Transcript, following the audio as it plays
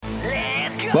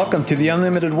Welcome to the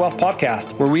Unlimited Wealth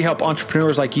Podcast, where we help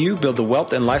entrepreneurs like you build the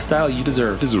wealth and lifestyle you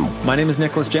deserve. My name is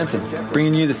Nicholas Jensen,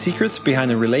 bringing you the secrets behind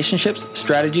the relationships,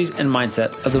 strategies, and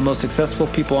mindset of the most successful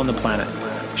people on the planet,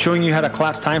 showing you how to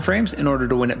collapse timeframes in order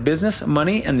to win at business,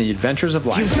 money, and the adventures of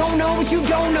life. You don't know what you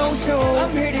don't know, so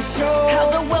I'm here to show how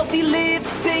the wealthy live,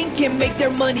 think, and make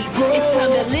their money grow. It's time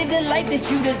to live the life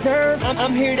that you deserve.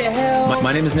 I'm here to help.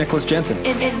 My name is Nicholas Jensen.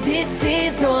 And this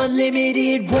is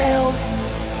Unlimited Wealth.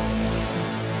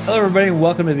 Hello, everybody, and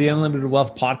welcome to the Unlimited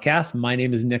Wealth Podcast. My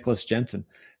name is Nicholas Jensen.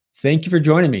 Thank you for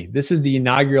joining me. This is the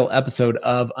inaugural episode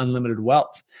of Unlimited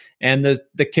Wealth and the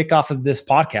kickoff of this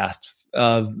podcast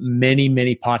of many,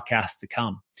 many podcasts to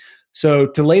come. So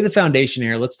to lay the foundation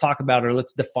here, let's talk about, or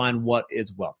let's define what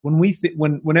is wealth.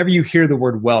 Whenever you hear the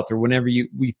word wealth, or whenever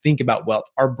we think about wealth,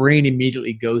 our brain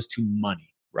immediately goes to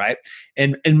money, right?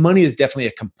 And money is definitely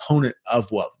a component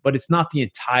of wealth, but it's not the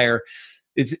entire.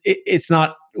 It's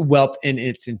not wealth in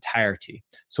its entirety.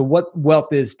 So what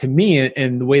wealth is to me,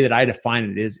 and the way that I define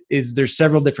it is there's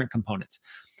several different components.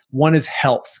 One is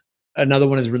health. Another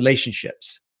one is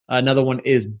relationships. Another one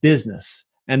is business.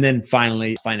 And then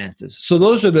finally, finances. So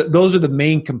those are the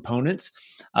main components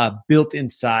built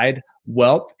inside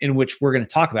wealth, in which we're going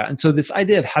to talk about. And so this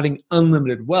idea of having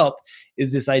unlimited wealth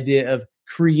is this idea of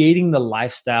creating the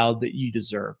lifestyle that you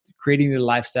deserve, creating the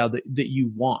lifestyle that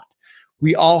you want.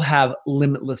 We all have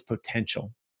limitless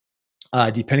potential,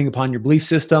 depending upon your belief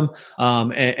system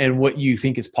and what you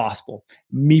think is possible.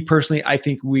 Me personally, I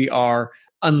think we are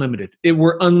unlimited.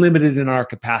 We're unlimited in our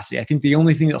capacity. I think the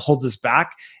only thing that holds us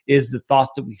back is the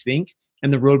thoughts that we think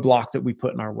and the roadblocks that we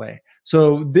put in our way.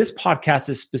 So this podcast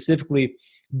is specifically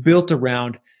built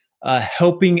around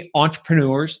helping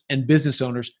entrepreneurs and business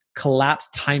owners collapse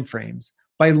timeframes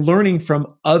by learning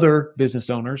from other business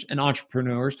owners and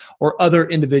entrepreneurs or other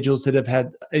individuals that have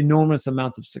had enormous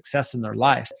amounts of success in their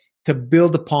life, to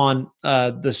build upon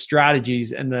the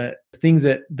strategies and the things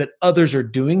that others are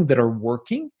doing that are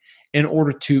working, in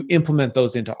order to implement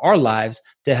those into our lives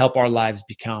to help our lives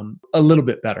become a little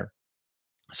bit better.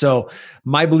 So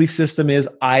my belief system is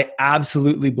I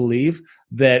absolutely believe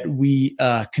that we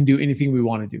can do anything we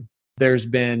want to do. There's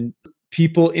been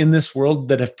people in this world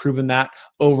that have proven that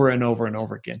over and over and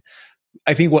over again.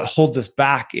 I think what holds us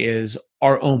back is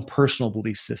our own personal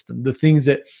belief system, the things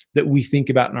that we think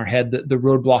about in our head, the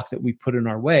roadblocks that we put in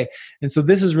our way. And so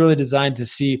this is really designed to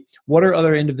see what are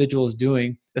other individuals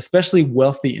doing, especially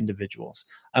wealthy individuals.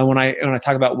 And when I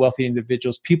talk about wealthy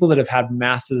individuals, people that have had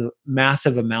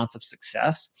massive amounts of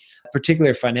success,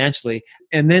 particularly financially,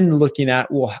 and then looking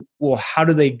at, well, how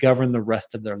do they govern the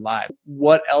rest of their life?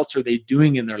 What else are they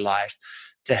doing in their life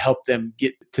to help them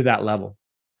get to that level?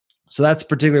 So that's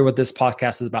particularly what this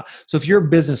podcast is about. So if you're a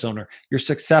business owner, you're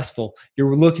successful,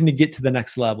 you're looking to get to the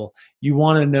next level, you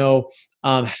want to know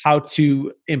how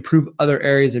to improve other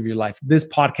areas of your life, this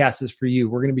podcast is for you.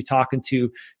 We're going to be talking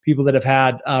to people that have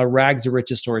had rags to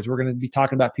riches stories. We're going to be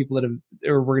talking about we're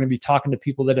going to be talking to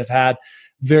people that have had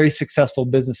very successful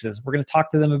businesses. We're going to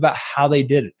talk to them about how they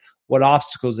did it, what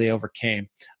obstacles they overcame,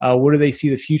 what do they see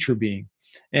the future being.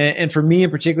 And for me in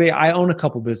particular, I own a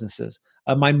couple businesses.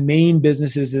 My main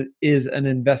business is an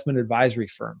investment advisory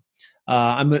firm.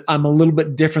 I'm a little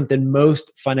bit different than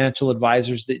most financial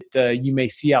advisors that you may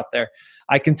see out there.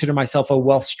 I consider myself a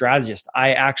wealth strategist.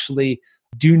 I actually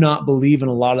do not believe in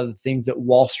a lot of the things that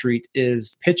Wall Street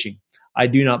is pitching. I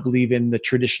do not believe in the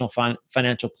traditional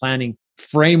financial planning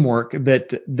framework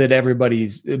that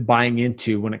everybody's buying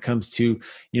into when it comes to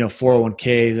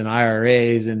 401ks and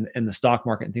IRAs and the stock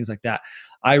market and things like that.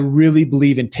 I really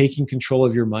believe in taking control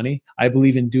of your money. I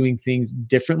believe in doing things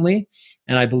differently,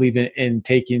 and I believe in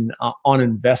taking on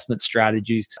investment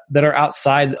strategies that are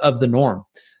outside of the norm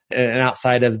and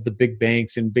outside of the big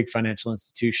banks and big financial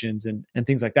institutions and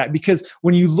things like that. Because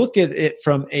when you look at it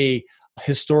from a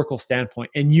historical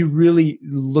standpoint and you really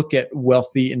look at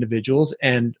wealthy individuals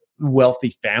and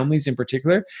wealthy families in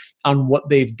particular on what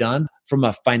they've done from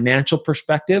a financial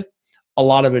perspective, a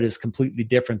lot of it is completely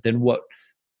different than what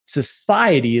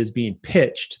society is being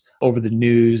pitched over the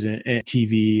news and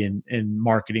TV and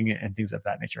marketing and things of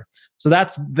that nature. So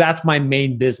that's my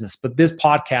main business. But this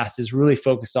podcast is really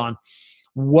focused on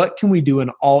what can we do in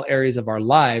all areas of our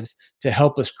lives to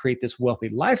help us create this wealthy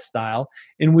lifestyle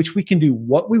in which we can do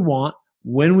what we want,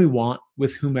 when we want,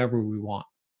 with whomever we want.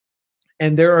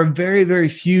 And there are very, very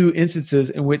few instances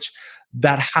in which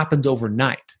that happens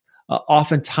overnight.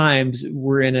 Oftentimes,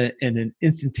 we're in an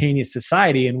instantaneous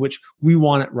society in which we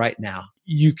want it right now.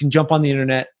 You can jump on the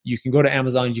internet, you can go to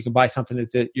Amazon, you can buy something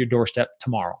that's at your doorstep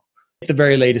tomorrow. At the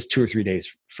very latest, 2 or 3 days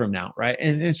from now, right?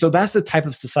 And so that's the type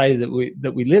of society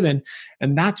that we live in,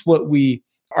 and that's what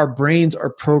our brains are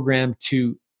programmed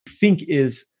to think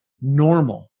is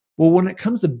normal. Well, when it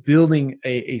comes to building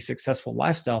a successful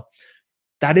lifestyle,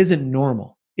 that isn't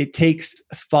normal. It takes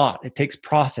thought, it takes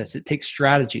process, it takes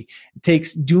strategy, it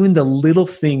takes doing the little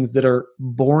things that are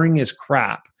boring as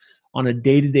crap on a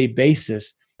day-to-day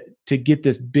basis to get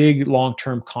this big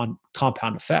long-term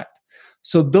compound effect.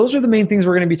 So those are the main things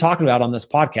we're going to be talking about on this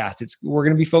podcast. We're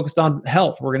going to be focused on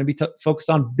health. We're going to be focused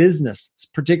on business,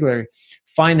 particularly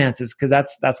finances, because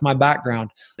that's my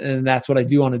background and that's what I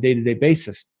do on a day-to-day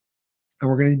basis. And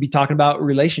we're going to be talking about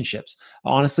relationships.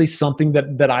 Honestly, something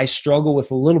that I struggle with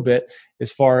a little bit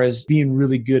as far as being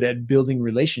really good at building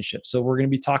relationships. So we're going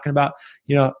to be talking about,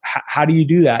 how do you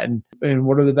do that, and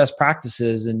what are the best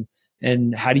practices,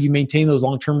 and how do you maintain those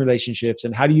long-term relationships,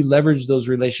 and how do you leverage those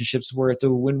relationships where it's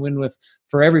a win-win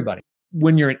for everybody.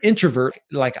 When you're an introvert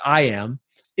like I am,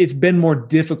 it's been more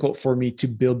difficult for me to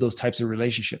build those types of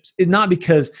relationships. It's not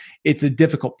because it's a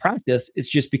difficult practice. It's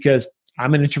just because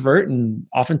I'm an introvert, and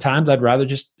oftentimes I'd rather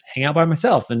just hang out by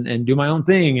myself and do my own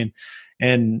thing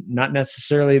and not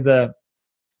necessarily the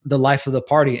life of the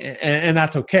party. And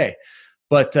that's okay.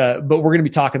 But we're going to be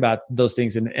talking about those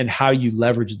things and how you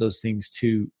leverage those things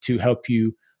to help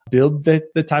you build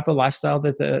the type of lifestyle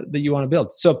that you want to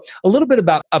build. So a little bit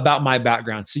about my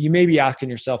background. So you may be asking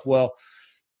yourself, well,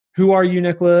 who are you,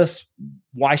 Nicholas?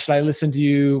 Why should I listen to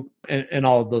you? And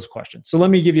all of those questions. So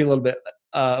let me give you a little bit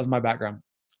of my background.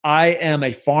 I am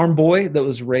a farm boy that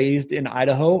was raised in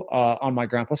Idaho on my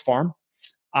grandpa's farm.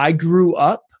 I grew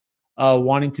up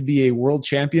wanting to be a world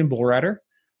champion bull rider.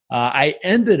 I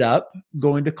ended up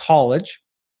going to college,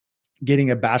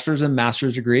 getting a bachelor's and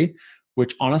master's degree,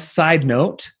 which, on a side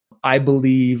note, I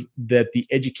believe that the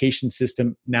education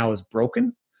system now is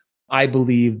broken. I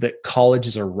believe that college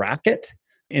is a racket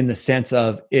in the sense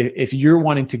of if you're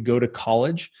wanting to go to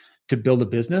college to build a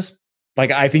business,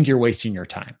 I think you're wasting your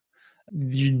time.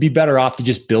 You'd be better off to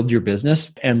just build your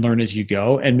business and learn as you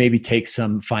go, and maybe take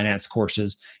some finance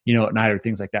courses, at night or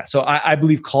things like that. So I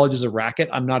believe college is a racket.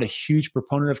 I'm not a huge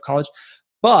proponent of college,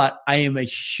 but I am a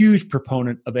huge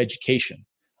proponent of education.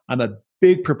 I'm a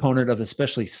big proponent of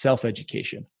especially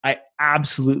self-education. I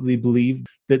absolutely believe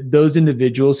that those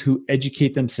individuals who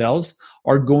educate themselves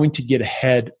are going to get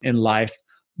ahead in life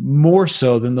more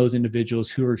so than those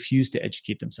individuals who refuse to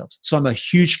educate themselves. So I'm a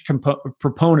huge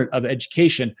proponent of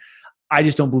education. I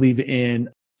just don't believe in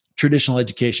traditional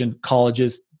education,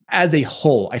 colleges as a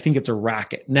whole. I think it's a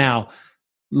racket. Now,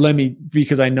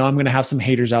 because I know I'm going to have some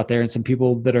haters out there and some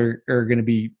people that are going to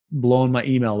be blowing my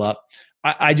email up.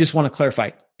 I just want to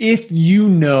clarify. If you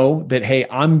know that, hey,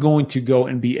 I'm going to go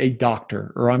and be a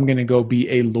doctor, or I'm going to go be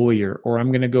a lawyer, or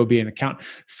I'm going to go be an accountant,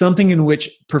 something in which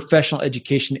professional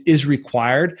education is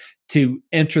required to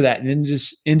enter that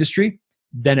industry,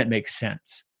 then it makes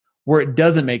sense. Where it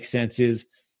doesn't make sense is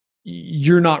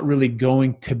you're not really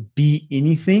going to be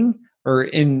anything or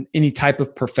in any type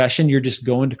of profession. You're just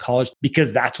going to college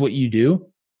because that's what you do.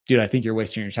 Dude, I think you're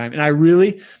wasting your time. And I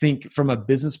really think from a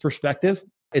business perspective,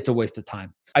 it's a waste of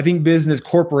time. I think business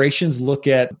corporations look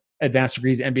at advanced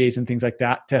degrees, MBAs, and things like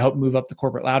that to help move up the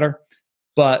corporate ladder.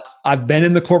 But I've been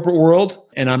in the corporate world,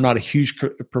 and I'm not a huge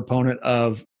proponent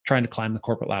of trying to climb the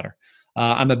corporate ladder.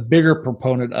 I'm a bigger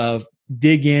proponent of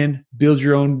dig in, build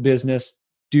your own business,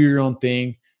 do your own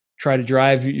thing, try to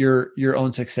drive your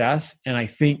own success. And I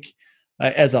think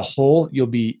as a whole, you'll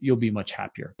be much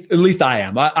happier. At least I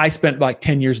am. I spent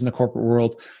 10 years in the corporate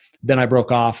world. Then I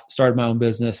broke off, started my own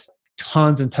business.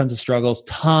 Tons and tons of struggles,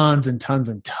 tons and tons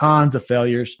and tons of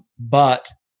failures, but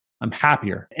I'm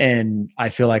happier. And I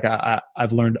feel like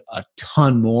I've learned a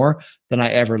ton more than I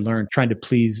ever learned trying to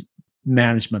please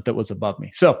management that was above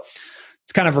me. So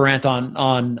it's kind of a rant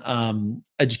on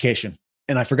education.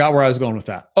 And I forgot where I was going with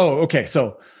that. Oh, okay.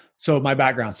 So my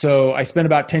background. So I spent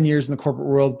about 10 years in the corporate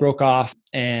world, broke off,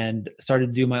 and started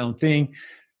to do my own thing.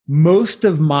 Most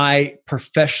of my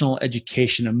professional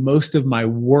education and most of my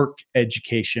work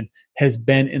education has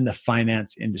been in the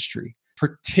finance industry.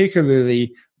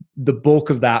 Particularly, the bulk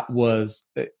of that was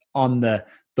on the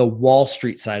Wall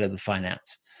Street side of the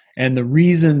finance. And the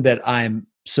reason that I'm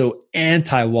so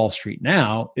anti-Wall Street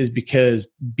now is because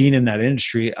being in that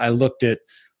industry, I looked at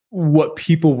what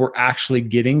people were actually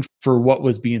getting for what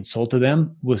was being sold to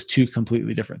them was two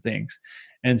completely different things.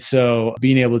 And so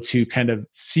being able to kind of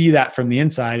see that from the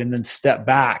inside and then step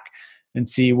back and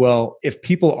see, well, if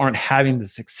people aren't having the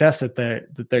success that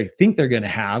they think they're going to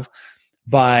have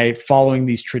by following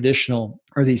these traditional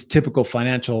or these typical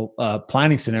financial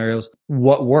planning scenarios,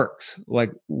 what works?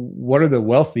 What do the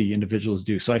wealthy individuals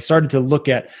do? So I started to look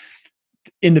at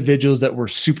individuals that were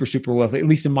super, super wealthy, at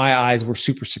least in my eyes, were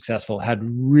super successful, had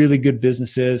really good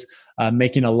businesses,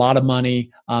 making a lot of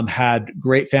money, had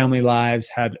great family lives,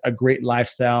 had a great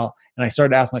lifestyle. And I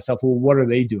started to ask myself, well, what are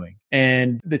they doing?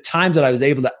 And the times that I was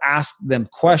able to ask them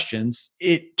questions,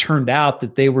 it turned out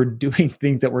that they were doing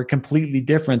things that were completely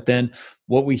different than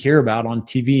what we hear about on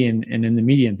TV and in the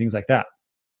media and things like that.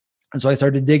 And so I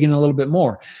started digging a little bit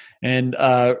more and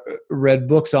read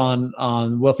books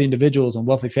on wealthy individuals and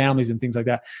wealthy families and things like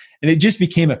that. And it just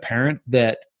became apparent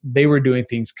that they were doing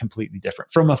things completely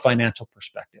different from a financial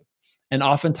perspective. And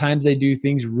oftentimes they do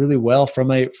things really well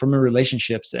from a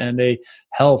relationships and a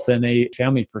health and a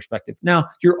family perspective. Now,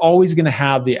 you're always going to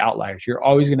have the outliers. You're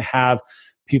always going to have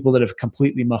people that have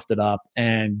completely muffed it up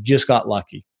and just got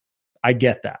lucky. I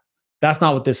get that. That's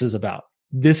not what this is about.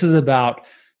 This is about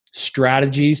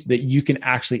strategies that you can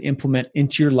actually implement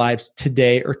into your lives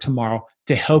today or tomorrow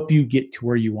to help you get to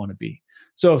where you want to be.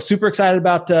 So super excited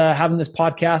about having this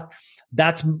podcast.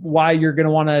 That's why you're going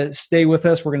to want to stay with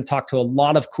us. We're going to talk to a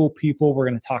lot of cool people. We're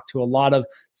going to talk to a lot of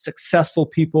successful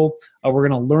people. We're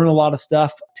going to learn a lot of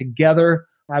stuff together.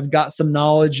 I've got some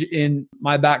knowledge in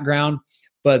my background,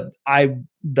 but I'm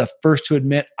the first to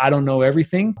admit I don't know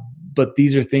everything. But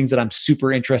these are things that I'm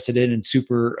super interested in and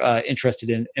super interested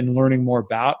in learning more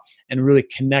about and really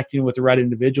connecting with the right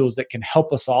individuals that can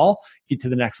help us all get to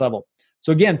the next level.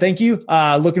 So again, thank you.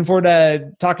 Looking forward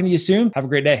to talking to you soon. Have a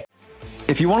great day.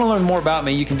 If you want to learn more about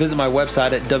me, you can visit my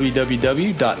website at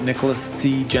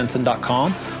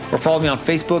www.nicholascjensen.com or follow me on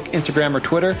Facebook, Instagram, or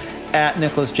Twitter at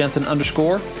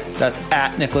 @NicholasJensen_. That's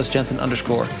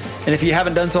 @NicholasJensen_. And if you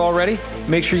haven't done so already,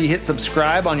 make sure you hit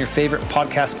subscribe on your favorite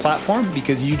podcast platform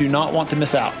because you do not want to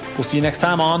miss out. We'll see you next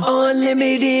time on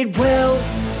Unlimited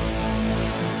Wealth.